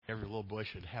Every little boy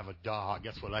should have a dog.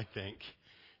 That's what I think.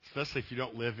 Especially if you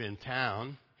don't live in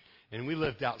town. And we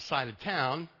lived outside of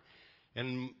town.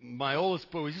 And my oldest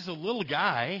boy was just a little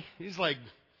guy. He's like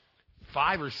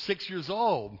 5 or 6 years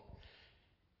old.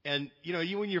 And,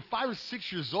 when you're 5 or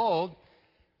 6 years old,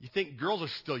 you think girls are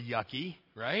still yucky,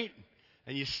 right?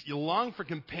 And you long for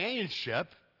companionship.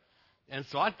 And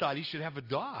so I thought he should have a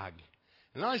dog.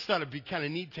 And I always thought it'd be kind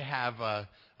of neat to have a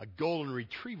golden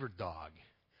retriever dog.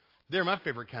 They're my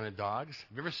favorite kind of dogs.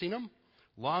 Have you ever seen them?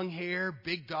 Long hair,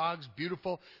 big dogs,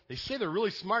 beautiful. They say they're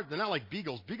really smart. They're not like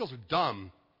beagles. Beagles are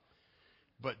dumb.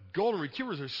 But golden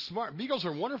retrievers are smart. Beagles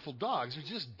are wonderful dogs. They're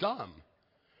just dumb.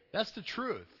 That's the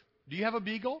truth. Do you have a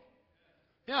beagle?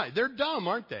 Yeah, they're dumb,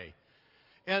 aren't they?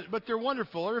 But they're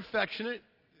wonderful. They're affectionate.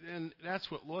 And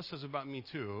that's what Lois says about me,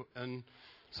 too. And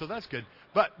so that's good.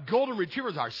 But golden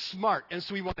retrievers are smart. And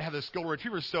so we want to have this golden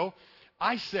retriever. So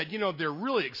I said, they're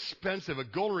really expensive. A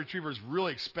golden retriever is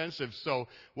really expensive. So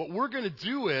what we're going to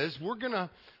do is we're going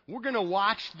to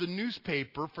watch the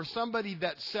newspaper for somebody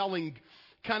that's selling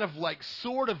kind of like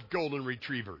sort of golden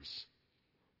retrievers.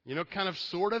 Kind of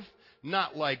sort of.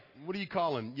 Not like, what do you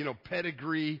call them?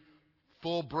 Pedigree,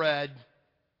 full bred.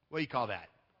 What do you call that?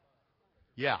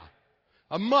 Yeah.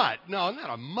 A mutt. No,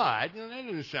 not a mutt. That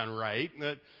doesn't sound right.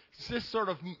 It's just sort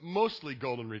of mostly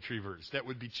golden retrievers. That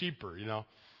would be cheaper,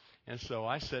 And so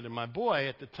I said, and my boy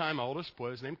at the time, my oldest boy,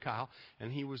 was named Kyle,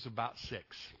 and he was about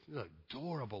 6. He was an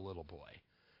adorable little boy.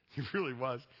 He really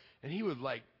was. And he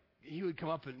would come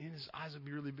up and his eyes would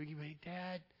be really big. He'd be,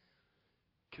 Dad,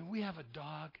 can we have a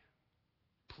dog?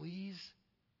 Please?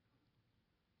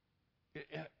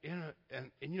 And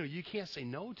you can't say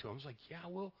no to him. I was like, yeah,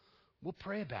 we'll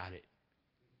pray about it.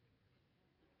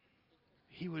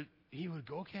 He would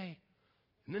go, okay.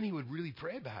 And then he would really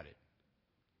pray about it.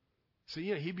 So,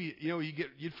 he'd be,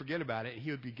 you'd forget about it, and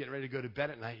he would be getting ready to go to bed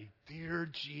at night. Dear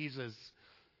Jesus,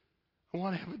 I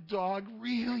want to have a dog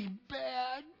really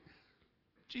bad.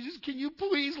 Jesus, can you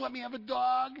please let me have a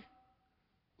dog?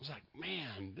 I was like,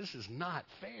 man, this is not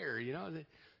fair,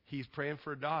 He's praying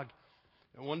for a dog.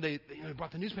 And one day, he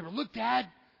brought the newspaper. Look, Dad,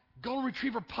 golden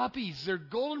retriever puppies. They're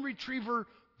golden retriever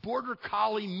border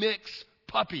collie mix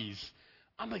puppies.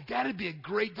 I'm like, that'd be a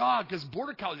great dog because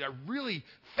border collies are really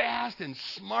fast and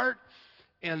smart,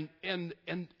 and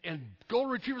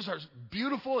golden retrievers are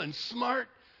beautiful and smart.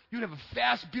 You'd have a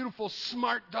fast, beautiful,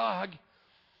 smart dog.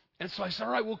 And so I said,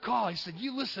 all right, we'll call. He said,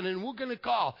 you listen, and we're going to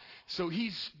call. So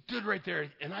he stood right there,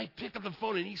 and I picked up the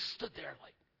phone, and he stood there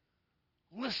like,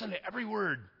 listen to every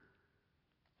word.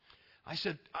 I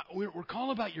said, we're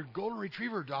calling about your golden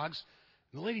retriever dogs.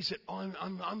 And the lady said, oh,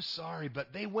 I'm sorry,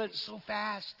 but they went so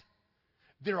fast.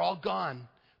 They're all gone.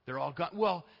 They're all gone.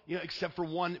 Well, except for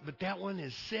one, but that one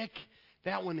is sick.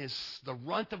 That one is the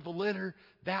runt of the litter.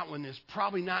 That one is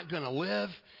probably not going to live.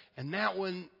 And that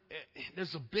one,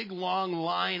 there's a big, long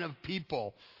line of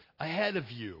people ahead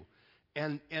of you.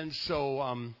 And so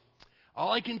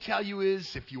all I can tell you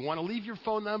is if you want to leave your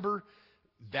phone number,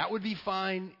 that would be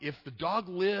fine. If the dog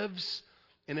lives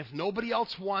and if nobody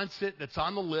else wants it that's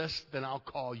on the list, then I'll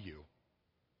call you.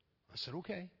 I said,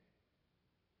 okay.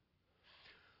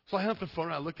 So I hung up the phone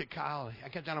and I looked at Kyle. I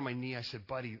got down on my knee. I said,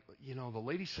 buddy, the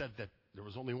lady said that there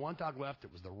was only one dog left.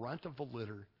 It was the runt of the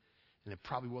litter, and it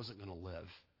probably wasn't going to live.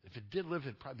 If it did live,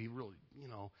 it'd probably be really,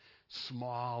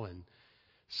 small. And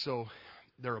so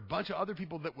there are a bunch of other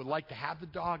people that would like to have the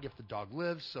dog if the dog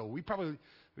lives. So we probably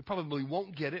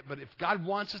won't get it. But if God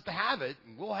wants us to have it,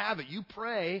 we'll have it. You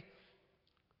pray.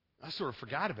 I sort of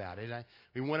forgot about it.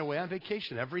 We went away on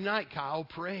vacation. Every night, Kyle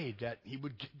prayed that he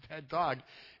would get that dog.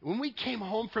 When we came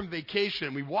home from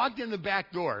vacation, we walked in the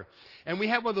back door, and we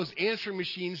have one of those answering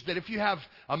machines that if you have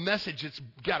a message, it's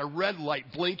got a red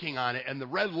light blinking on it, and the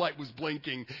red light was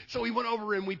blinking. So we went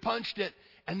over and we punched it,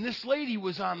 and this lady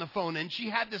was on the phone, and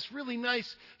she had this really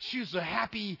nice, she was a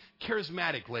happy,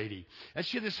 charismatic lady, and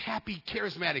she had this happy,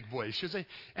 charismatic voice.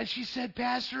 And she said,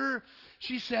 Pastor,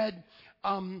 she said,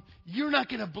 you're not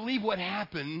going to believe what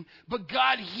happened, but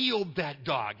God healed that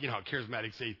dog. How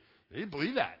charismatics say, they didn't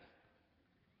believe that.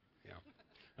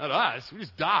 Not us. We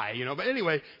just die, But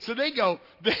anyway, so they go,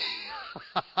 you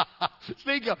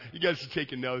guys are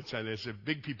taking notes on this. If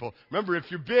big people, remember, if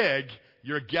you're big,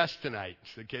 you're a guest tonight.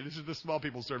 Okay, this is the small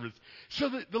people service. So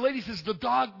the lady says,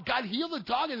 God healed the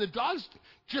dog, and the dog's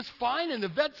just fine, and the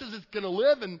vet says it's going to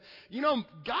live. And,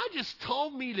 God just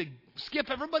told me to skip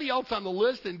everybody else on the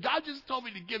list, and God just told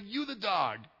me to give you the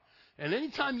dog. And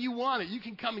anytime you want it, you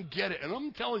can come and get it. And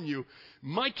I'm telling you,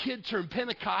 my kid turned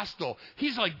Pentecostal.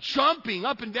 He's like jumping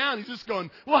up and down. He's just going,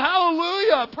 well,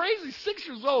 hallelujah. Praise, he's 6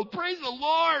 years old. Praise the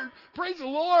Lord. Praise the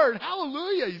Lord.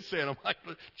 Hallelujah, he's saying. I'm like,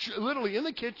 literally in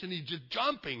the kitchen, he's just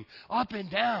jumping up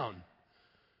and down.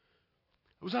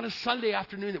 It was on a Sunday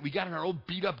afternoon that we got in our old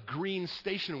beat-up green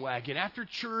station wagon after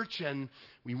church, and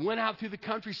we went out through the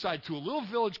countryside to a little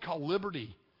village called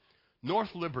Liberty,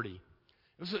 North Liberty.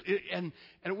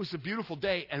 It was a beautiful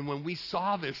day, and when we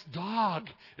saw this dog,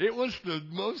 it was the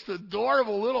most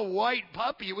adorable little white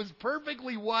puppy. It was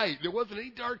perfectly white. There wasn't any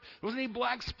dark, there wasn't any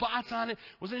black spots on it,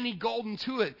 there wasn't any golden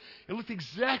to it. It looked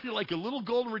exactly like a little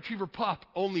golden retriever pup,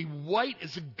 only white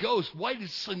as a ghost, white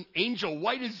as an angel,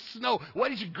 white as snow,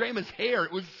 white as your grandma's hair.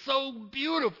 It was so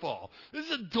beautiful. This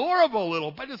is adorable little,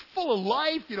 but it's full of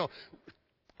life,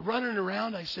 running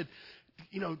around. I said,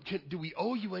 do we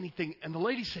owe you anything? And the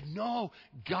lady said, no,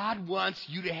 God wants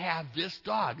you to have this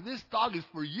dog. This dog is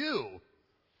for you.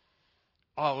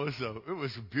 Oh, it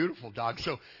was a beautiful dog.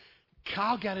 So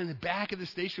Kyle got in the back of the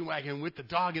station wagon with the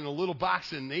dog in a little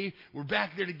box, and they were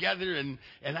back there together. And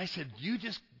I said, you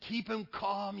just keep him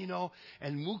calm,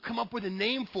 and we'll come up with a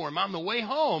name for him on the way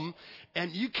home.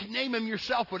 And you can name him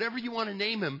yourself, whatever you want to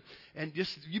name him. And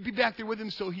just you be back there with him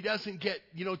so he doesn't get,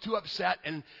 too upset.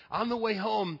 And on the way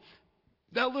home,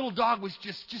 that little dog was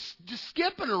just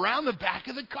skipping around the back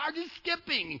of the car, just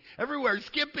skipping everywhere,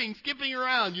 skipping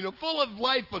around, full of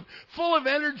life, full of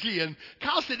energy. And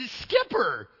Kyle said, it's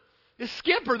Skipper. It's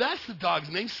Skipper. That's the dog's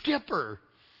name, Skipper.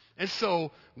 And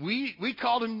so we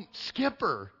called him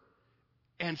Skipper.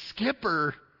 And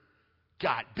Skipper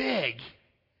got big,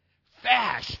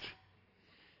 fast.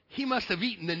 He must have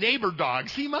eaten the neighbor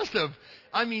dogs. He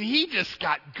just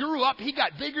grew up. He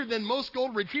got bigger than most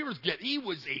golden retrievers get. He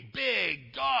was a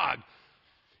big dog.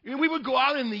 We would go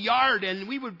out in the yard, and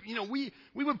we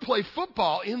would play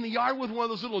football in the yard with one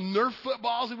of those little Nerf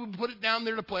footballs, and we would put it down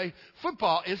there to play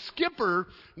football. And Skipper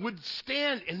would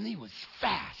stand, and he was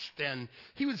fast, and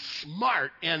he was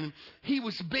smart, and he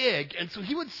was big. And so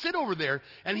he would sit over there,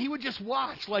 and he would just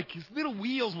watch, like his little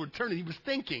wheels were turning. He was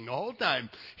thinking the whole time.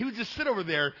 He would just sit over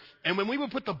there, and when we would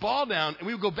put the ball down, and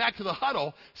we would go back to the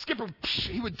huddle, Skipper,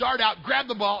 he would dart out, grab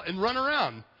the ball, and run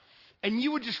around. And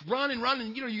you would just run, and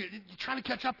you're trying to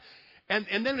catch up.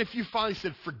 And then if you finally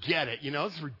said, forget it,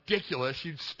 it's ridiculous,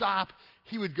 you'd stop.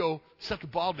 He would go set the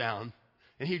ball down,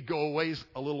 and he'd go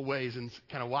a little ways and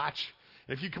kind of watch.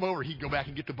 And if you come over, he'd go back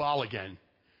and get the ball again.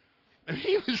 And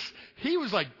he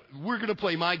was like, we're going to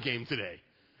play my game today.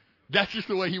 That's just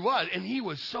the way he was. And he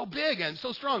was so big and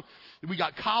so strong. We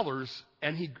got collars,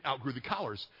 and he outgrew the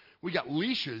collars. We got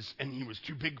leashes, and he was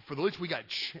too big for the leash. We got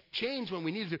chains when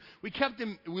we needed to. We kept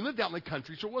him, we lived out in the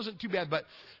country, so it wasn't too bad, but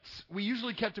we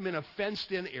usually kept him in a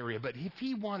fenced-in area. But if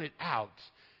he wanted out,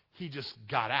 he just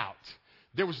got out.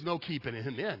 There was no keeping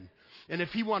him in. And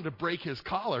if he wanted to break his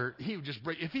collar, he would just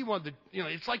break. If he wanted to,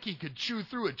 it's like he could chew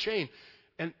through a chain.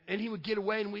 And he would get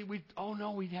away, and we'd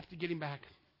have to get him back.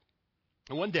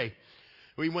 And one day,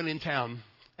 we went in town,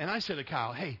 and I said to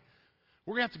Kyle, hey,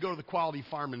 we're going to have to go to the Quality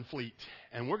Farm and Fleet,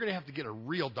 and we're going to have to get a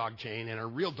real dog chain and a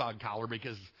real dog collar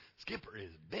because Skipper is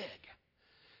big.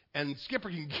 And Skipper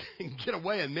can get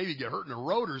away and maybe get hurt in a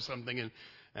road or something,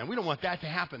 and we don't want that to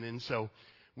happen. And so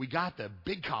we got the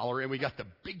big collar and we got the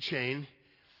big chain,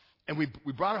 and we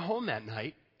brought it home that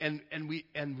night, and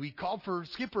we called for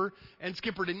Skipper, and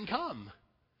Skipper didn't come.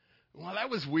 Well,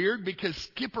 that was weird because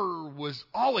Skipper was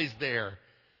always there.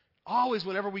 Always,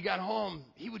 whenever we got home,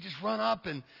 he would just run up,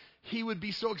 and he would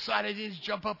be so excited, he'd just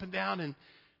jump up and down, and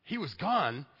he was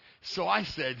gone. So I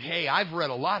said, hey, I've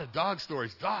read a lot of dog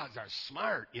stories. Dogs are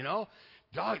smart,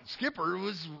 Skipper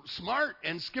was smart,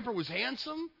 and Skipper was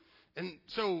handsome. And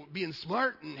so being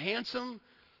smart and handsome,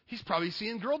 he's probably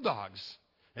seeing girl dogs.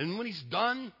 And when he's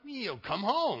done, he'll come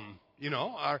home,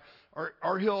 or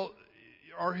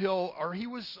he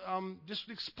was just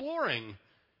exploring.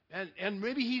 And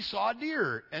maybe he saw a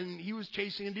deer, and he was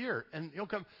chasing a deer, and he'll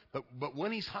come. But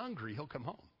when he's hungry, he'll come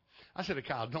home. I said to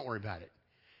Kyle, don't worry about it.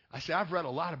 I said, I've read a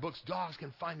lot of books. Dogs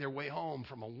can find their way home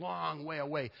from a long way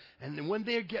away. And when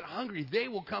they get hungry, they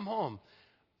will come home.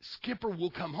 Skipper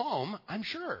will come home, I'm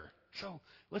sure. So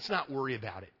let's not worry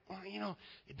about it. Well,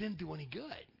 it didn't do any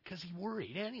good because he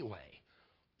worried anyway.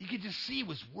 You could just see he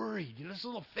was worried. His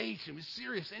little face, he was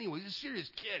serious anyway. He's a serious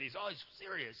kid. He's always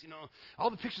serious, All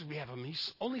the pictures we have of him, he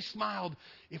only smiled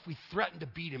if we threatened to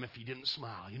beat him if he didn't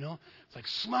smile, It's like,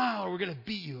 smile or we're going to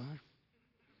beat you.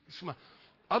 Smile.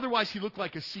 Otherwise, he looked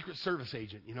like a Secret Service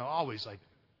agent, always like.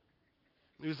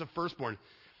 He was the firstborn.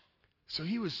 So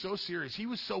he was so serious. He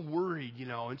was so worried,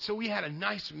 And so we had a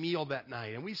nice meal that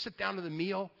night. And we sit down to the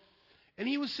meal. And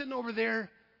he was sitting over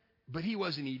there, but he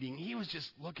wasn't eating. He was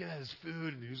just looking at his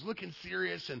food, and he was looking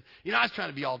serious. And, I was trying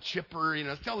to be all chipper. I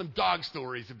was telling him dog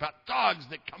stories about dogs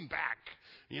that come back.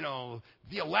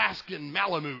 The Alaskan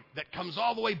Malamute that comes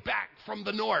all the way back from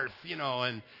the north,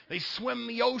 and they swim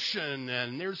the ocean,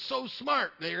 and they're so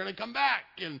smart, they're going to come back.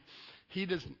 And he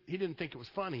didn't think it was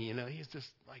funny, He's just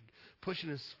like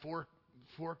pushing his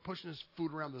pushing his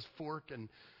food around this fork.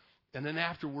 And then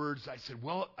afterwards, I said,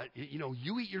 well,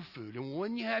 you eat your food, and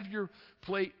when you have your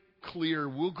plate clear,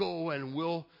 we'll go and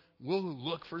we'll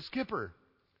look for Skipper.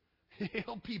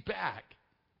 He'll be back.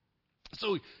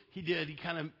 So he did. He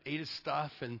kind of ate his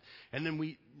stuff, and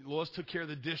then Lois took care of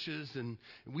the dishes, and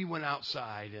we went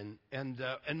outside, and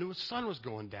the sun was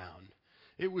going down.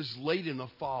 It was late in the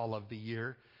fall of the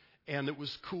year, and it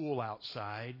was cool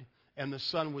outside, and the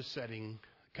sun was setting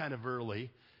kind of early.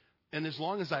 And as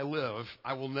long as I live,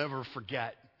 I will never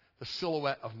forget the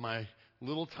silhouette of my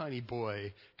little tiny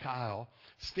boy, Kyle,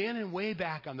 standing way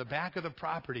back on the back of the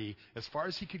property as far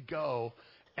as he could go,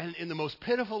 and in the most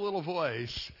pitiful little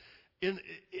voice,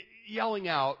 yelling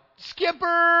out,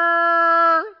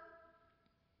 "Skipper!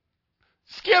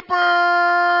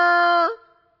 Skipper!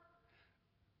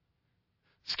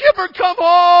 Skipper, come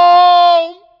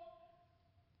home!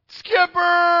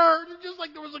 Skipper!" Just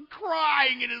like there was a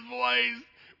crying in his voice.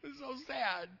 It was so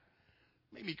sad.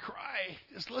 Made me cry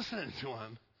just listening to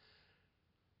him.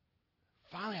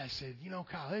 Finally, I said,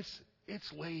 Kyle,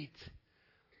 it's late.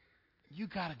 You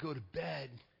got to go to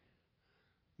bed.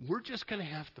 We're just going to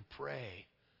have to pray.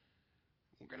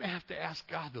 We're going to have to ask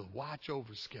God to watch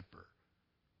over Skipper.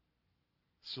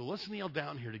 So let's kneel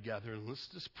down here together and let's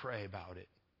just pray about it.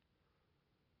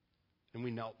 And we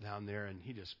knelt down there, and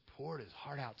he just poured his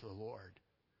heart out to the Lord.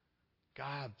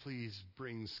 God, please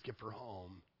bring Skipper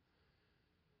home.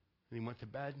 And he went to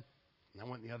bed, and I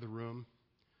went in the other room,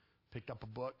 picked up a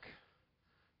book,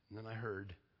 and then I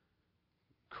heard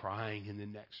crying in the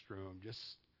next room,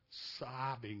 just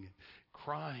sobbing,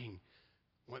 crying.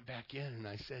 Went back in, and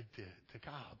I said to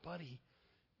Kyle, buddy,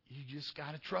 you just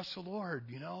got to trust the Lord,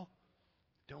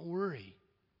 Don't worry.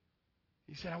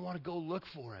 He said, I want to go look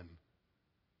for him.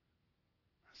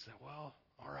 I said, well,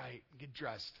 all right, get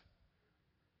dressed.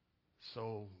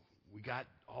 So we got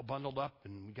all bundled up,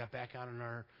 and we got back out in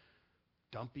our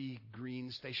dumpy green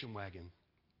station wagon.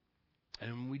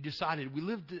 And we decided, we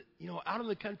lived, out in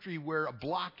the country where a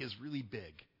block is really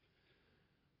big.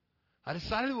 I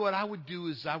decided what I would do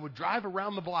is I would drive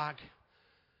around the block,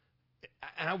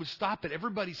 and I would stop at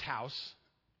everybody's house,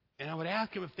 and I would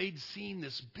ask them if they'd seen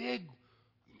this big,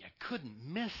 I couldn't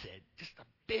miss it, just a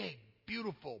big,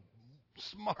 beautiful,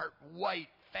 smart, white,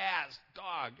 fast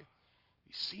dog.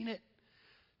 You seen it?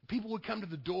 People would come to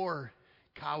the door.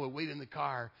 Kyle would wait in the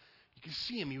car. You could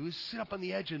see him. He would sit up on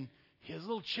the edge, and his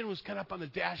little chin was kind of up on the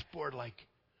dashboard like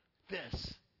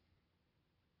this.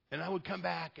 And I would come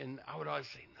back, and I would always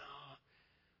say,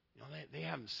 no, they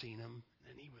haven't seen him.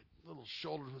 And little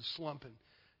shoulders would slump, and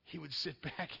he would sit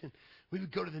back, and we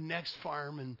would go to the next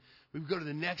farm, and we would go to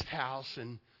the next house,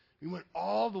 and we went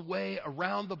all the way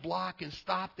around the block and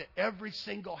stopped at every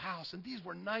single house. And these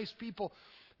were nice people.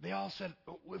 They all said,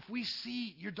 if we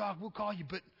see your dog, we'll call you,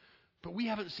 but we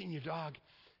haven't seen your dog.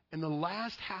 And the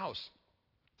last house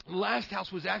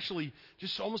was actually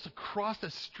just almost across the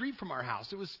street from our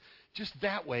house. It was just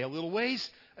that way, a little ways.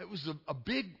 It was a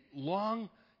big, long,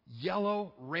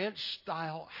 yellow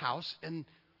ranch-style house, and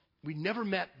we never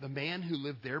met the man who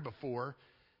lived there before.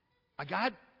 I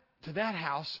got to that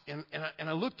house, and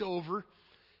I looked over,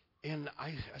 and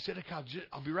I said to Kyle,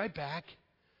 I'll be right back.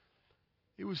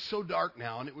 It was so dark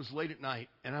now, and it was late at night,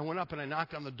 and I went up and I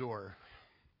knocked on the door.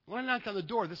 When I knocked on the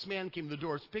door, this man came to the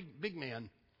door. It's a big man.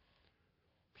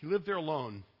 He lived there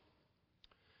alone.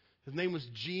 His name was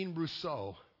Gene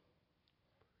Rousseau.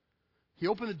 He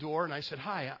opened the door, and I said,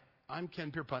 hi, I'm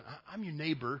Ken Pierpont. I'm your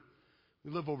neighbor.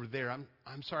 We live over there.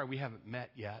 I'm sorry we haven't met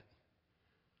yet.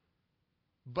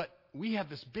 But we have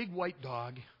this big white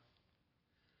dog.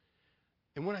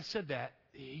 And when I said that,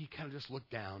 he kind of just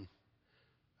looked down.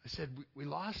 I said, we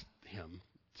lost him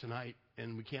tonight,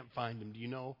 and we can't find him. Do you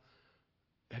know?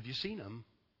 Have you seen him?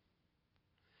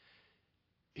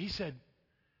 He said,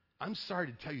 I'm sorry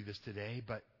to tell you this today,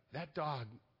 but that dog,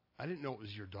 I didn't know it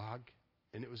was your dog,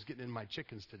 and it was getting in my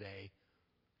chickens today,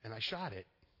 and I shot it.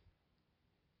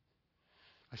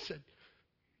 I said,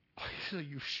 so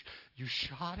you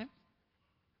shot him?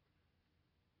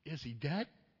 Is he dead?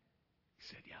 He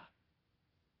said, yeah.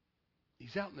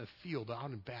 He's out in the field,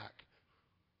 out and back.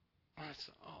 I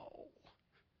said, oh.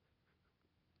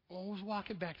 Well, I was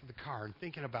walking back to the car and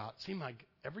thinking about, it seemed like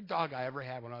every dog I ever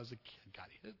had when I was a kid got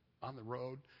hit on the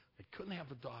road. They couldn't have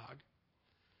the dog.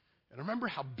 And I remember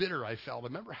how bitter I felt. I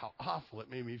remember how awful it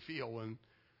made me feel.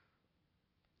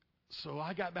 So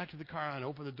I got back to the car and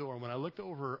opened the door. And when I looked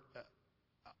over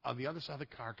on the other side of the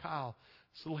car, Kyle,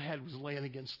 his little head was laying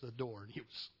against the door, and he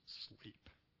was asleep.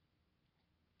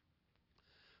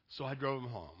 So I drove him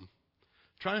home,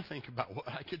 trying to think about what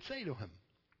I could say to him.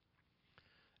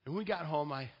 And when we got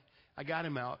home, I got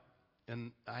him out,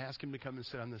 and I asked him to come and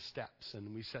sit on the steps,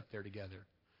 and we sat there together.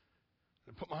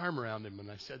 I put my arm around him, and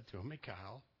I said to him, "Hey,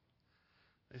 Kyle,"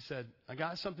 I said, "I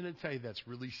got something to tell you that's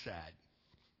really sad.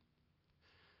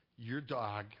 Your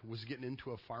dog was getting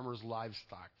into a farmer's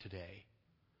livestock today,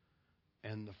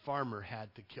 and the farmer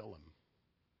had to kill him.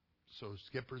 So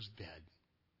Skipper's dead."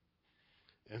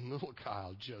 And little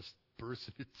Kyle just burst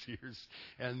into tears,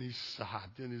 and he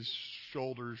sobbed, and his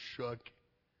shoulders shook.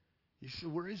 He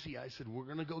said, "Where is he?" I said, "We're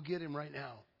going to go get him right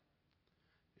now.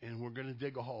 And we're going to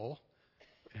dig a hole,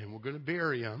 and we're going to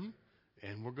bury him,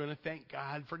 and we're going to thank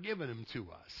God for giving him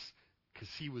to us." Because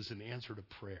he was an answer to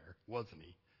prayer, wasn't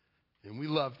he? And we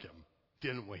loved him,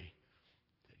 didn't we?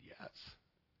 I said, "Yes."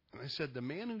 And I said, "The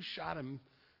man who shot him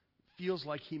feels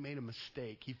like he made a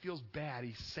mistake. He feels bad.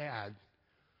 He's sad.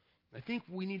 I think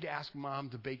we need to ask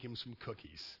Mom to bake him some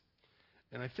cookies.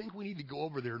 And I think we need to go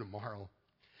over there tomorrow.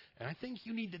 And I think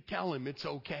you need to tell him it's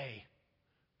okay.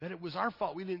 That it was our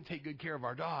fault we didn't take good care of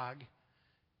our dog.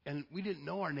 And we didn't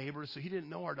know our neighbors, so he didn't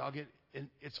know our dog. And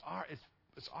it's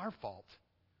our fault."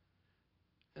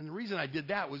 And the reason I did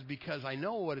that was because I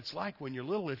know what it's like when you're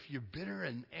little. If you're bitter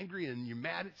and angry and you're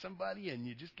mad at somebody and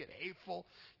you just get hateful,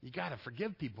 you got to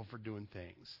forgive people for doing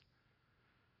things.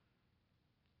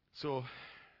 So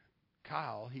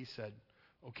Kyle, he said,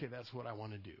 "Okay, that's what I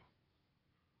want to do."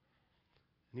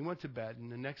 And he went to bed,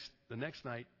 and the next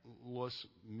night, Lois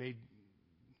made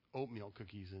oatmeal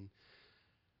cookies and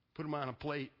put them on a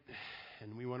plate,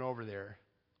 and we went over there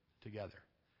together.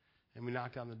 And we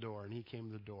knocked on the door, and he came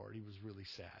to the door, and he was really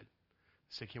sad. I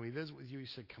said, "Can we visit with you?" He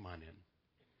said, "Come on in."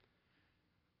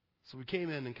 So we came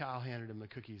in, and Kyle handed him the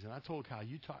cookies, and I told Kyle,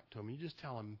 "You talk to him. You just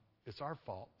tell him it's our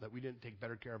fault that we didn't take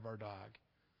better care of our dog.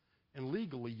 And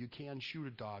legally, you can shoot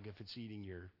a dog if it's eating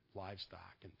your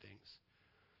livestock and things."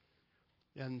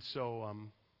 And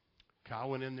so Kyle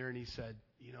went in there, and he said,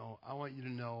 "I want you to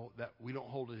know that we don't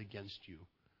hold it against you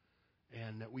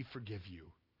and that we forgive you.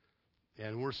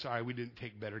 And we're sorry we didn't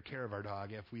take better care of our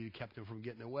dog. If we had kept him from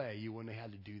getting away, you wouldn't have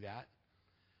had to do that."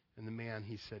 And the man,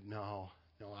 he said, no,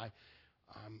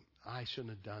 I shouldn't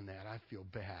have done that. I feel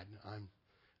bad.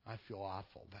 I feel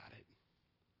awful about it."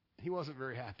 He wasn't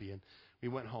very happy, and we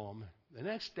went home. The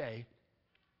next day,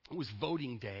 it was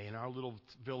voting day in our little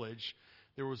village.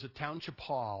 There was a township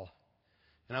hall,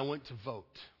 and I went to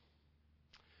vote.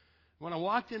 When I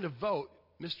walked in to vote,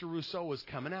 Mr. Rousseau was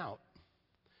coming out.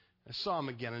 I saw him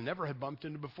again. I never had bumped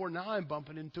into him before. Now I'm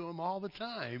bumping into him all the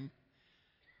time.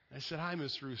 I said, "Hi,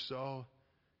 Mr. Rousseau.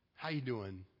 How you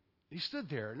doing?" He stood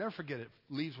there. I'll never forget it.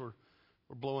 Leaves were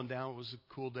blowing down. It was a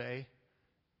cool day.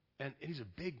 And he's a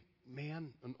big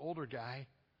man, an older guy.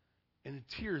 And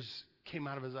the tears came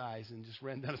out of his eyes and just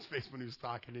ran down his face when he was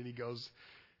talking. And he goes,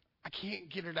 "I can't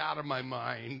get it out of my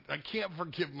mind. I can't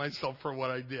forgive myself for what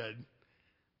I did." And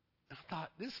I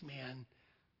thought, this man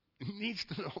needs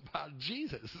to know about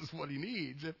Jesus. This is what he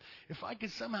needs. If I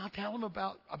could somehow tell him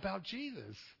about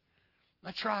Jesus.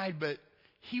 I tried, but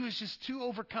he was just too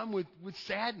overcome with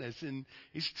sadness, and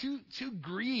he's too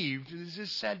grieved. And he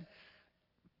just said,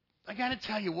 "I got to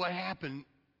tell you what happened.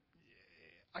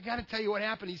 I got to tell you what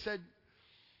happened." He said,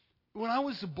 "When I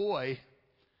was a boy,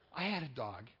 I had a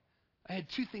dog. I had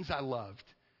two things I loved.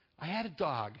 I had a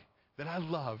dog that I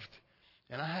loved,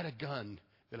 and I had a gun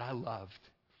that I loved.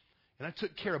 And I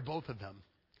took care of both of them."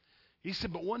 He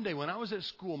said, "But one day when I was at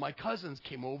school, my cousins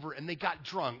came over, and they got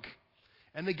drunk,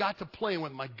 and they got to playing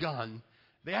with my gun.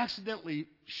 They accidentally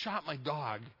shot my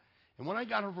dog. And when I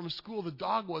got home from school, the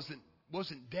dog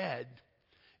wasn't dead.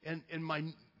 And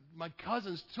my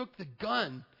cousins took the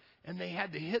gun, and they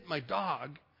had to hit my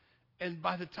dog. And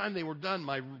by the time they were done,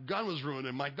 my gun was ruined,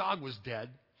 and my dog was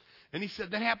dead." And he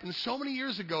said, "That happened so many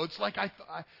years ago. It's like I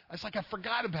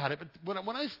forgot about it. But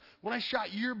when I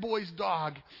shot your boy's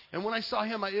dog, and when I saw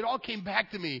him, it all came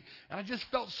back to me, and I just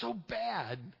felt so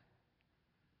bad."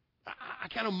 I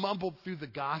kind of mumbled through the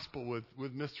gospel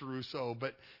with Mr. Rousseau,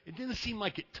 but it didn't seem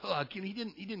like it took, and he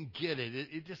didn't get it.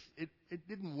 It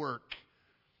didn't work.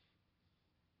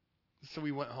 So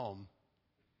we went home.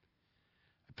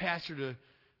 I pastored a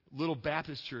little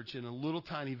Baptist church in a little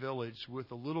tiny village with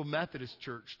a little Methodist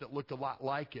church that looked a lot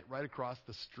like it right across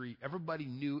the street. Everybody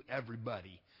knew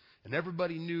everybody, and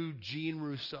everybody knew Gene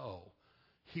Rousseau.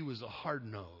 He was a hard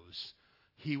nose.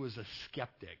 He was a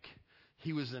skeptic.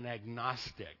 He was an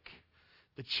agnostic.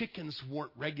 The chickens weren't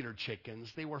regular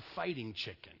chickens. They were fighting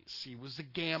chickens. He was a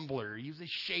gambler. He was a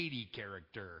shady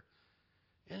character.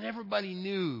 And everybody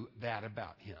knew that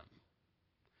about him.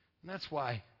 And that's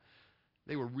why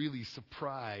they were really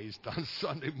surprised on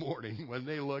Sunday morning when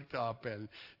they looked up and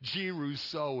Gene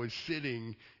Rousseau was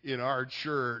sitting in our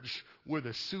church with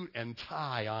a suit and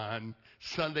tie on,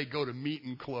 Sunday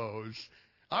go-to-meeting clothes.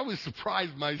 I was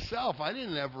surprised myself. I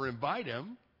didn't ever invite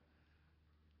him.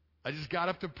 I just got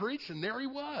up to preach, and there he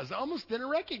was. I almost didn't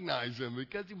recognize him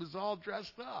because he was all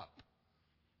dressed up.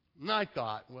 And I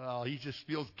thought, well, he just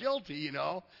feels guilty, you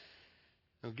know.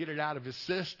 He'll get it out of his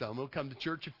system. He'll come to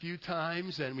church a few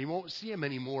times, and we won't see him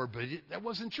anymore. But that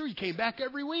wasn't true. He came back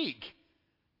every week.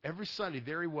 Every Sunday,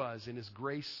 there he was in his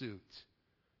gray suit,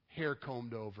 hair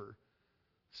combed over,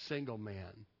 single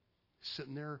man,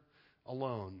 sitting there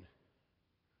alone.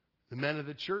 The men of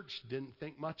the church didn't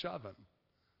think much of him.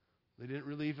 They didn't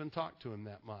really even talk to him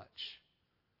that much.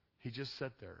 He just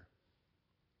sat there.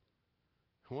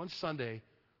 One Sunday,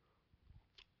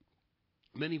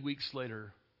 many weeks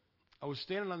later, I was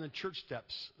standing on the church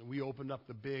steps, and we opened up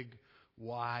the big,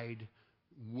 wide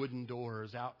wooden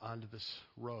doors out onto this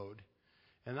road.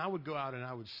 And I would go out and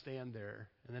I would stand there,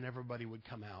 and then everybody would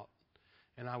come out,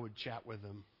 and I would chat with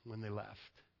them when they left.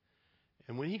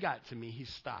 And when he got to me, he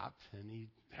stopped, and he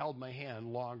held my hand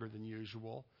longer than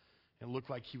usual, and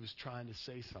looked like he was trying to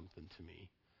say something to me.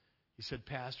 He said,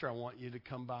 "Pastor, I want you to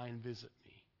come by and visit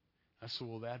me." I said,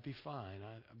 "Well, that'd be fine.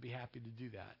 I'd be happy to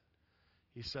do that."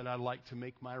 He said, "I'd like to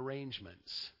make my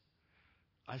arrangements."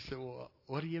 I said, "Well,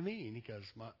 what do you mean?" He goes,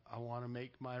 "I want to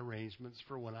make my arrangements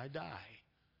for when I die."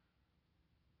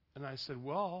 And I said,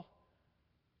 "Well,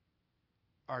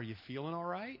 are you feeling all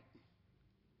right?"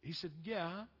 He said,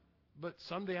 "Yeah, but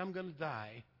someday I'm going to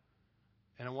die,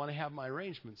 and I want to have my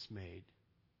arrangements made."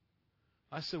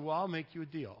 I said, "Well, I'll make you a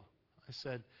deal." I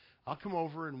said, "I'll come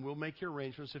over and we'll make your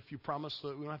arrangements if you promise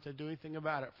that we don't have to do anything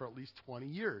about it for at least 20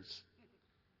 years.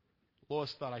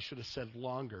 Lois thought I should have said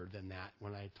longer than that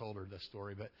when I told her the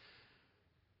story, but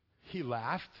he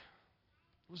laughed.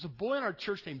 There was a boy in our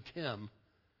church named Tim.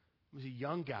 He was a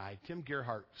young guy, Tim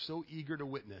Gerhardt, so eager to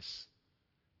witness.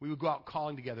 We would go out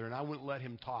calling together, and I wouldn't let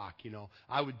him talk, you know.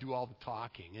 I would do all the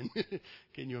talking, and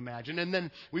can you imagine? And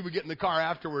then we would get in the car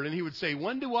afterward, and he would say,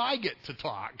 "When do I get to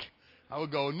talk?" I would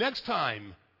go, "Next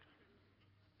time."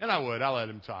 And I let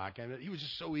him talk. And he was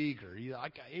just so eager. He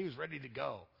was ready to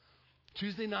go.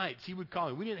 Tuesday nights, he would call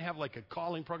me. We didn't have like a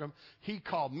calling program. He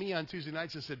called me on Tuesday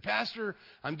nights and said, "Pastor,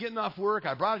 I'm getting off work.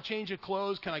 I brought a change of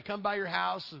clothes. Can I come by your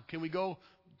house? Can we go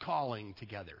calling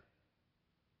together?"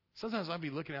 Sometimes I'd be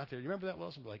looking out there. You remember that,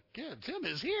 Wilson? I'd be like, "Yeah, Tim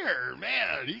is here.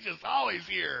 Man, he's just always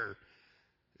here."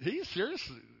 He's serious.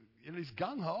 He's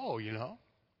gung-ho, you know.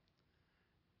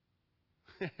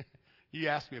 You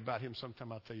ask me about him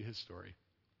sometime, I'll tell you his story.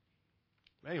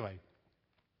 Anyway,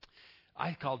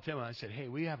 I called Tim and I said, "Hey,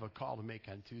 we have a call to make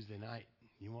on Tuesday night.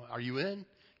 Are you in?"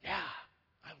 "Yeah,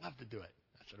 I'd love to do it."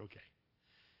 I said, "Okay."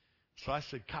 So I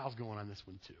said, "Kyle's going on this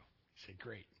one too." He said,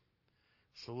 "Great."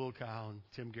 So little Kyle and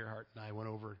Tim Gerhardt and I went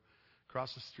over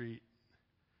across the street.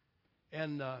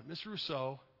 And Mr.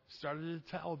 Rousseau started to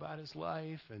tell about his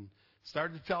life and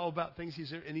started to tell about things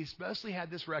and he especially had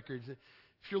this record.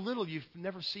 If you're little, you've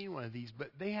never seen one of these,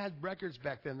 but they had records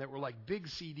back then that were like big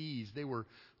CDs. They were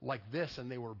like this,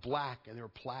 and they were black, and they were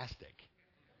plastic.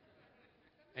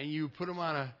 And you put them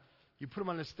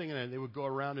on this thing, and they would go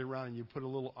around and around, and you put a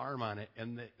little arm on it,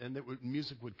 and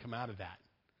music would come out of that.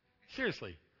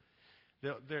 Seriously.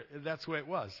 That's the way it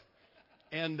was.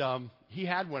 And he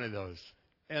had one of those.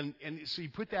 And so he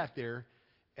put that there,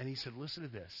 and he said, "Listen to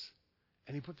this."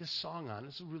 And he put this song on.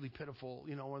 This is really pitiful,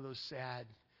 you know, one of those sad,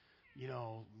 you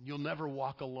know, "You'll Never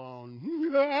Walk Alone"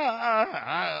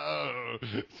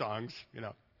 songs, you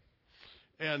know.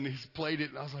 And he's played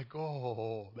it, and I was like,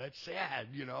 "Oh, that's sad,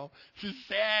 you know. It's a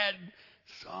sad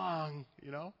song, you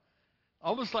know.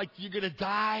 Almost like you're going to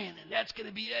die, and then that's going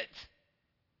to be it.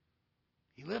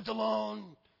 He lived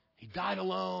alone. He died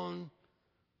alone.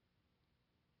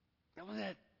 That was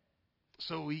it."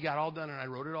 So we got all done, and I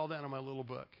wrote it all down in my little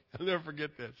book. I'll never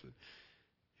forget this.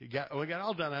 We got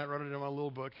all done. I wrote it in my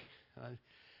little book.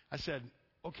 I said,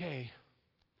 "Okay,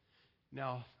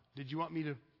 now, did you want me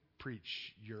to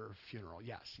preach your funeral?"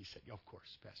 "Yes." He said, "Of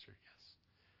course, Pastor, yes."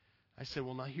 I said,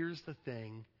 "Well, now here's the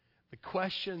thing. The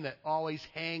question that always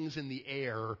hangs in the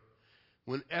air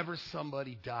whenever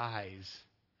somebody dies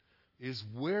is,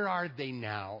 where are they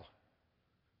now?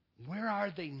 Where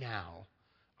are they now?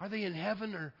 Are they in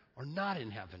heaven or not in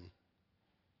heaven?"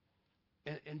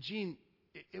 And Gene,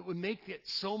 it would make it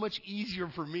so much easier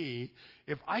for me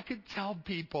if I could tell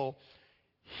people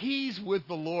He's with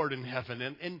the Lord in heaven.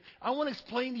 And I want to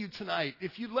explain to you tonight,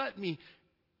 if you let me,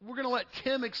 we're going to let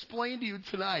Tim explain to you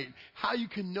tonight how you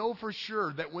can know for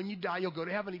sure that when you die, you'll go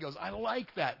to heaven. He goes, I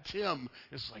like that, Tim.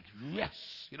 It's like, yes,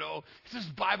 he has his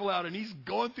Bible out and he's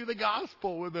going through the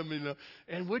gospel with him.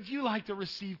 And would you like to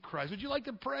receive Christ? Would you like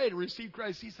to pray to receive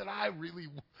Christ? He said, I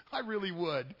really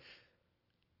would.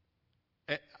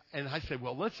 And I said,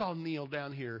 well, let's all kneel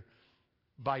down here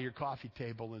by your coffee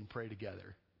table and pray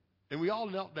together. And we all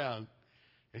knelt down.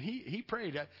 And he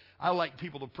prayed. I like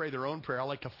people to pray their own prayer. I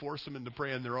like to force them into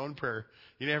praying their own prayer.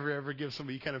 You never ever give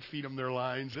somebody, you kind of feed them their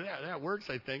lines. And that works,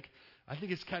 I think. I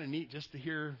think it's kind of neat just to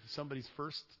hear somebody's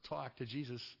first talk to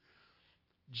Jesus.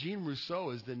 Jean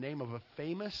Rousseau is the name of a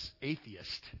famous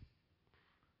atheist.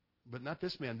 But not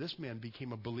this man. This man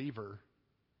became a believer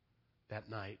that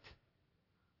night.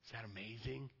 Is that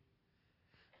amazing?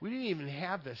 We didn't even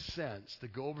have the sense to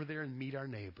go over there and meet our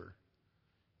neighbor.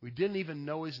 We didn't even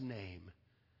know his name.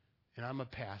 And I'm a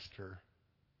pastor.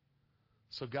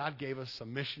 So God gave us a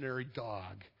missionary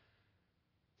dog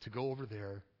to go over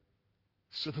there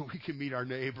so that we can meet our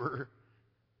neighbor.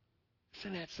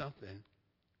 Isn't that something?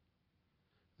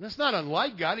 That's not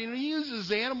unlike God. He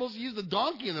uses animals. He used the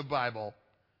donkey in the Bible.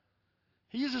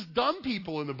 He uses dumb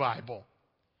people in the Bible.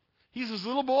 He uses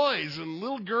little boys and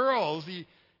little girls.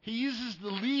 He uses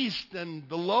the least and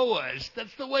the lowest.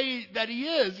 That's the way that he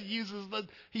is. He uses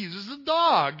the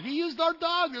dog. He used our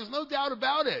dog. There's no doubt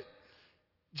about it.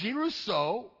 Jean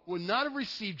Rousseau would not have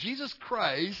received Jesus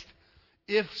Christ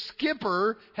if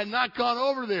Skipper had not gone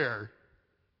over there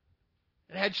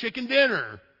and had chicken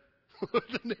dinner with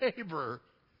the neighbor.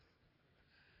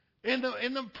 In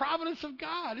the providence of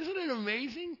God. Isn't it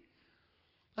amazing?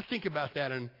 I think about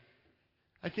that, and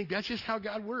I think that's just how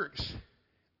God works.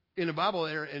 In the Bible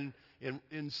there,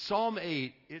 in Psalm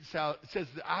 8, it says,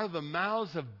 out of the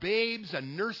mouths of babes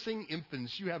and nursing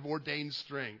infants you have ordained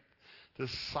strength to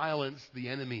silence the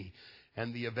enemy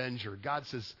and the avenger. God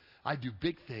says, I do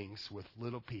big things with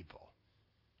little people.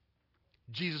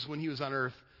 Jesus, when he was on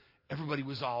earth, everybody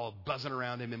was all buzzing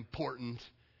around him, important,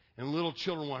 and little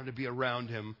children wanted to be around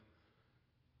him.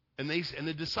 And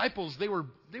the disciples, they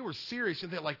were serious,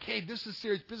 and they're like, hey, this is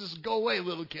serious business. Go away,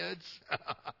 little kids.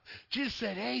 Jesus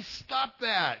said, hey, stop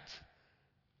that.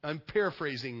 I'm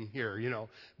paraphrasing here,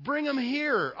 Bring them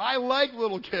here. I like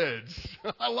little kids.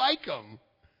 I like them.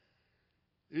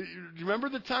 You remember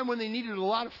the time when they needed a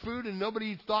lot of food and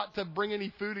nobody thought to bring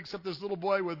any food except this little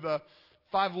boy with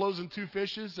 5 loaves and 2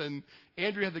 fishes? And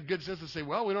Andrew had the good sense to say,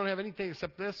 well, we don't have anything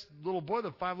except this little boy,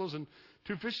 the 5 loaves and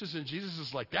 2 fishes. And Jesus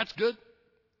is like, that's good.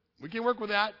 We can work with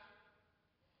that.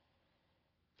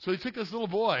 So he took this little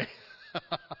boy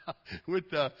with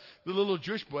the little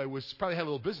Jewish boy probably had a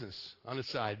little business on his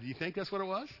side. Do you think that's what it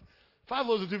was? 5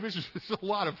 loaves and 2 fishes is a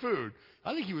lot of food.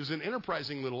 I think he was an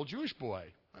enterprising little Jewish boy.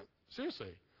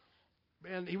 Seriously.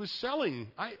 Man, he was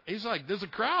selling. He's like, there's a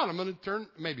crowd. I'm going to turn.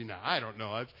 Maybe not. I don't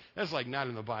know. That's like not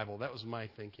in the Bible. That was my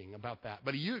thinking about that.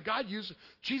 But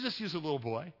Jesus used a little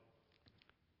boy.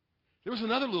 There was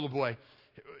another little boy.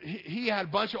 He had a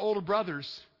bunch of older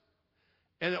brothers.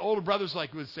 And the older brothers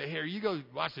would say, here, you go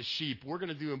watch the sheep. We're going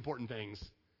to do important things.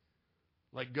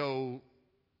 Like go,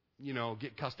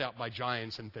 get cussed out by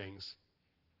giants and things.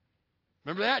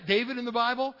 Remember that? David in the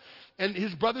Bible? And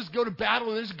his brothers go to battle,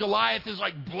 and there's Goliath is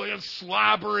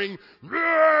slobbering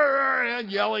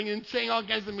and yelling and saying all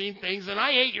kinds of mean things. And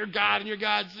I hate your God, and your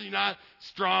God's not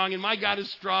strong, and my God is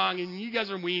strong, and you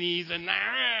guys are weenies, and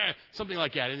something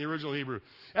like that in the original Hebrew.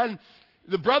 And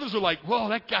the brothers are like, whoa,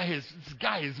 this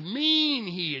guy is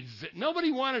mean.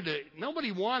 Nobody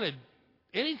wanted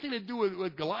anything to do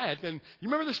with Goliath. And you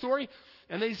remember the story?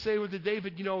 And they say to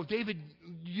David, David,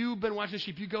 you've been watching the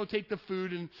sheep. You go take the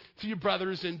food to your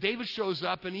brothers. And David shows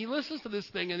up, and he listens to this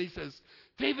thing, and he says,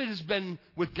 David has been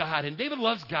with God, and David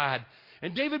loves God.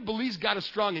 And David believes God is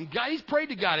strong, and he's prayed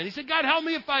to God. And he said, God, help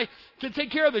me if I can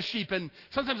take care of the sheep. And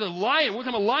sometimes one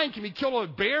time a lion can be killed by a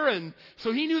bear, and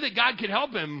so he knew that God could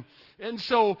help him. And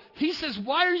so he says,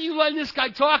 why are you letting this guy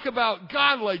talk about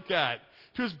God like that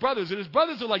to his brothers? And his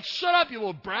brothers are like, shut up, you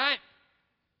little brat.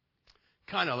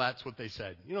 Kind of, that's what they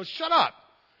said. Shut up.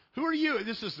 Who are you?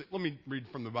 Let me read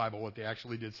from the Bible what they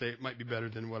actually did say. It might be better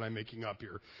than what I'm making up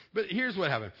here. But here's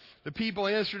what happened. The people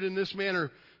answered in this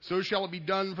manner, so shall it be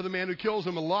done for the man who kills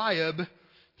him. Eliab,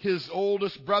 his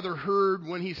oldest brother, heard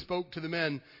when he spoke to the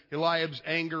men. Eliab's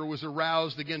anger was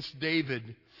aroused against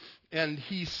David. And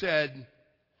he said,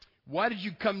 why did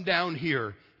you come down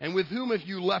here? And with whom have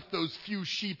you left those few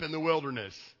sheep in the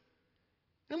wilderness?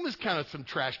 It was kind of some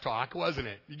trash talk, wasn't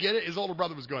it? You get it? His older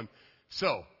brother was going,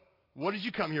 so, what did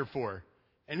you come here for?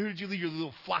 And who did you leave your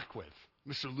little flock with?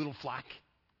 Mr. Little Flock?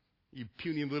 You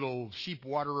puny little sheep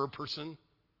waterer person.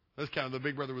 That's kind of the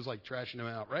big brother was like trashing him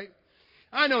out, right?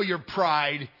 I know your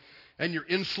pride and your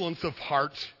insolence of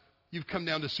heart. You've come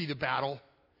down to see the battle.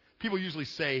 People usually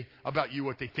say about you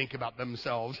what they think about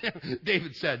themselves.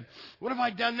 David said, what have I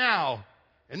done now?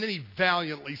 And then he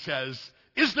valiantly says,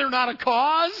 is there not a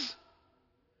cause?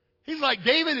 He's like,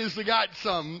 David has got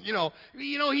some,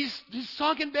 he's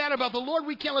talking bad about the Lord.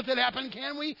 We can't let that happen,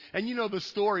 can we? And you know the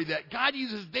story that God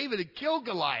uses David to kill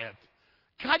Goliath.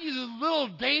 God uses little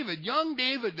David, young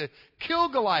David, to kill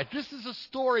Goliath. This is a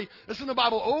story that's in the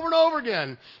Bible over and over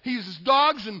again. He uses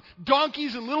dogs and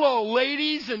donkeys and little old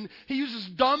ladies, and he uses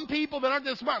dumb people that aren't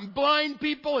that smart, and blind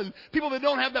people, and people that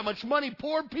don't have that much money,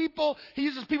 poor people. He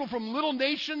uses people from little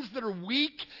nations that are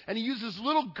weak, and he uses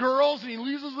little girls, and he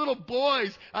uses little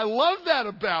boys. I love that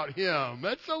about him.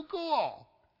 That's so cool.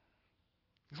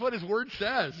 It's what his word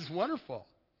says. It's wonderful.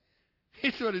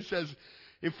 It's what it says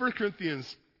in 1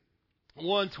 Corinthians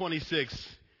 1:26,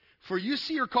 for you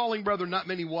see your calling, brother, not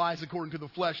many wise according to the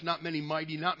flesh, not many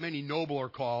mighty, not many noble are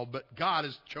called, but God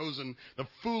has chosen the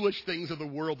foolish things of the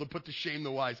world to put to shame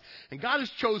the wise. And God has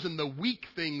chosen the weak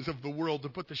things of the world to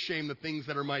put to shame the things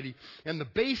that are mighty, and the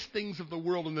base things of the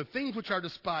world and the things which are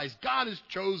despised. God has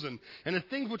chosen, and the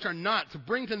things which are not, to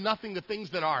bring to nothing the things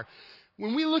that are.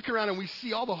 When we look around and we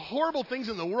see all the horrible things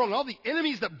in the world and all the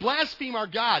enemies that blaspheme our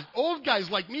God, old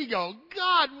guys like me go,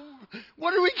 God,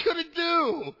 what are we going to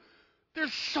do? They're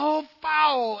so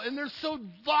foul and they're so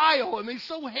vile and they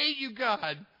so hate you,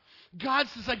 God. God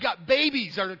says, I got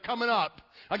babies that are coming up.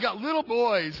 I got little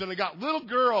boys and I got little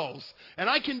girls, and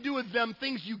I can do with them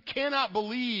things you cannot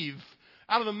believe.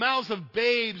 Out of the mouths of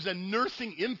babes and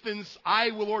nursing infants,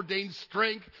 I will ordain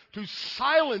strength to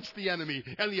silence the enemy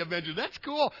and the avenger. That's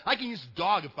cool. I can use a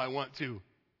dog if I want to.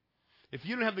 If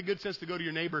you don't have the good sense to go to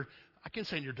your neighbor, I can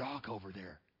send your dog over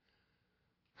there.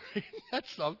 That's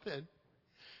something.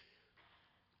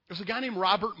 There's a guy named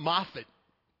Robert Moffat.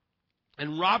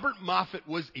 And Robert Moffat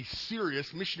was a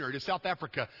serious missionary to South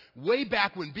Africa way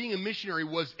back when being a missionary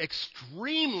was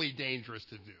extremely dangerous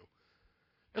to do.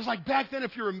 It was like back then,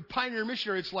 if you're a pioneer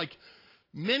missionary, it's like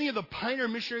many of the pioneer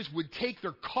missionaries would take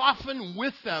their coffin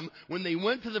with them when they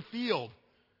went to the field.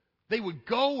 They would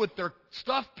go with their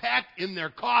stuff packed in their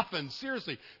coffin.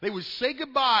 Seriously. They would say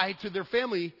goodbye to their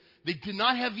family. They did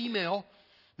not have email.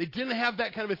 They didn't have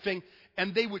that kind of a thing.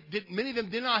 And many of them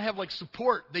did not have like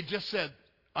support. They just said,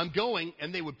 I'm going.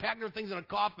 And they would pack their things in a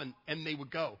coffin and they would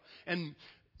go. And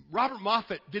Robert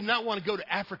Moffat did not want to go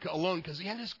to Africa alone because he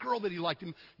had this girl that he liked.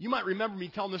 And you might remember me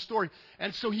telling this story.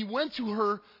 And so he went to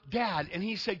her dad and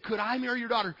he said, could I marry your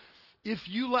daughter? If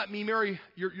you let me marry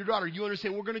your daughter, you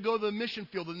understand, we're going to go to the mission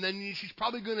field, and then she's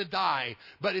probably going to die.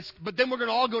 But then we're going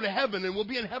to all go to heaven, and we'll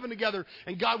be in heaven together,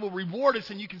 and God will reward us,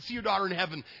 and you can see your daughter in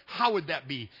heaven. How would that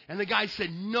be? And the guy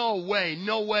said, no way,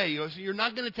 no way. You're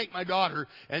not going to take my daughter,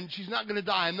 and she's not going to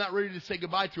die. I'm not ready to say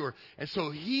goodbye to her. And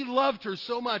so he loved her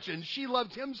so much, and she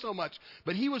loved him so much.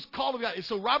 But he was called of God. And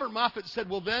so Robert Moffat said,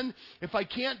 well then, if I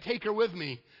can't take her with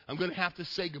me, I'm going to have to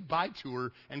say goodbye to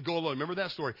her and go alone. Remember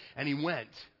that story? And he went.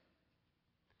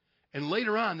 And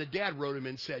later on, the dad wrote him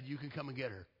and said, you can come and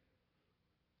get her.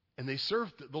 And they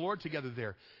served the Lord together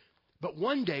there. But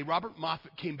one day, Robert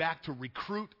Moffat came back to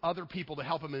recruit other people to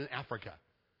help him in Africa.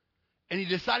 And he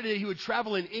decided that he would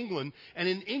travel in England, and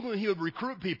in England he would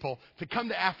recruit people to come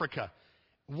to Africa.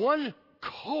 One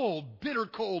cold, bitter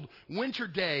cold winter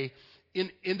day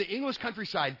in the English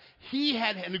countryside, he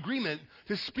had an agreement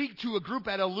to speak to a group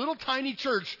at a little tiny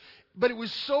church. But it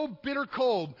was so bitter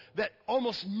cold that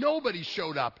almost nobody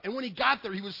showed up. And when he got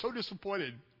there, he was so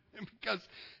disappointed. Because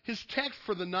his text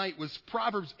for the night was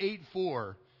Proverbs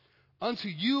 8:4. Unto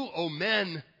you, O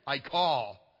men, I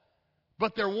call.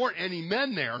 But there weren't any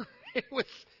men there. It was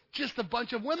just a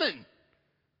bunch of women.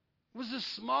 It was a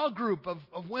small group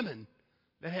of women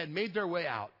that had made their way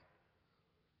out.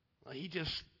 Well, he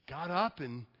just got up,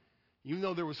 and even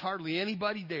though there was hardly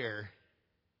anybody there,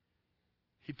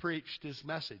 he preached his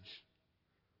message.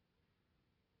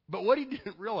 But what he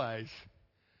didn't realize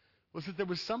was that there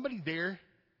was somebody there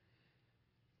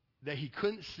that he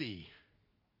couldn't see.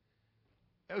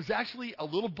 It was actually a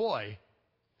little boy.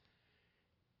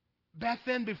 Back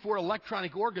then, before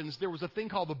electronic organs, there was a thing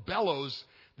called the bellows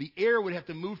the air would have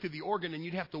to move through the organ, and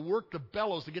you'd have to work the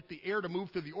bellows to get the air to move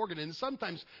through the organ. And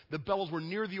sometimes the bellows were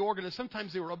near the organ, and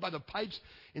sometimes they were up by the pipes.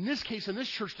 In this case, in this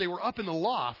church, they were up in the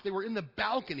loft. They were in the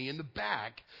balcony in the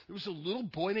back. There was a little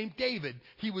boy named David.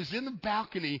 He was in the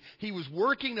balcony. He was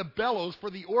working the bellows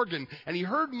for the organ, and he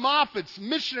heard Moffat's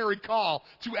missionary call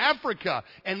to Africa.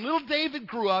 And little David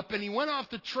grew up, and he went off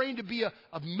to train to be a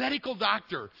medical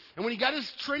doctor. And when he got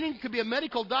his training to be a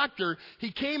medical doctor,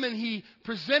 he came and he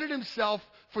presented himself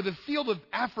for the field of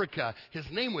Africa. His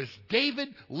name was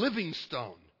David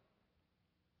Livingstone.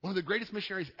 One of the greatest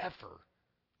missionaries ever.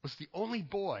 Was the only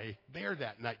boy there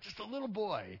that night. Just a little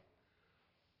boy.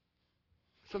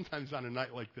 Sometimes on a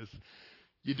night like this,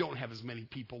 you don't have as many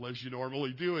people as you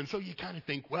normally do. And so you kind of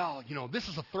think, well, this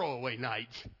is a throwaway night.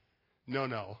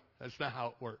 No, that's not how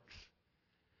it works.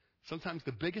 Sometimes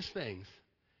the biggest things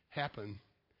happen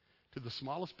to the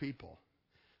smallest people.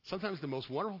 Sometimes the most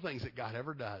wonderful things that God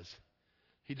ever does,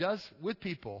 He does with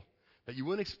people that you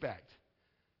wouldn't expect.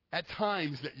 At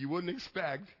times that you wouldn't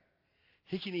expect.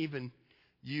 He can even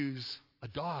use a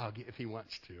dog if He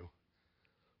wants to.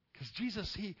 Because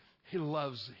Jesus, He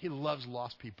loves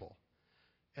lost people.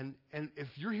 And if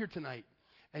you're here tonight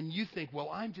and you think, well,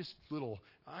 I'm just little,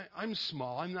 I'm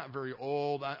small, I'm not very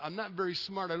old, I'm not very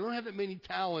smart, I don't have that many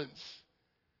talents.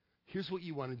 Here's what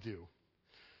you want to do.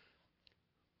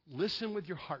 Listen with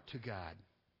your heart to God.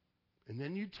 And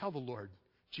then you tell the Lord,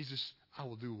 Jesus, I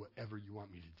will do whatever you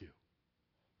want me to do.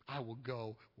 I will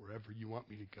go wherever you want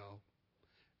me to go.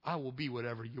 I will be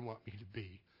whatever you want me to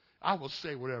be. I will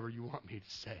say whatever you want me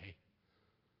to say.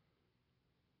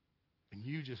 And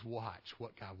you just watch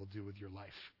what God will do with your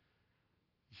life.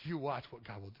 You watch what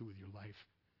God will do with your life.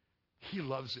 He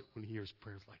loves it when He hears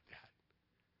prayers like that.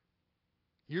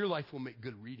 Your life will make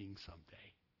good reading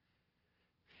someday.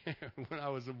 When I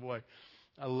was a boy,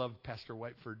 I loved Pastor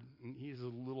Whiteford. He's a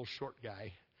little short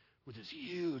guy with this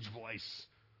huge voice.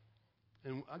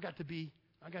 And I got to be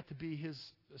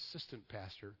his assistant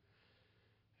pastor.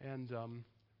 And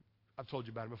I've told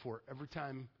you about it before. Every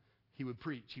time he would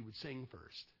preach, he would sing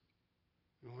first.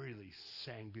 He really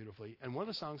sang beautifully. And one of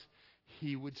the songs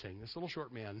he would sing, this little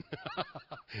short man,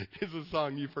 is a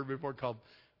song you've heard before called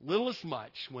Littlest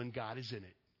Much When God Is in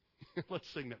It. Let's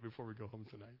sing that before we go home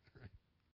tonight.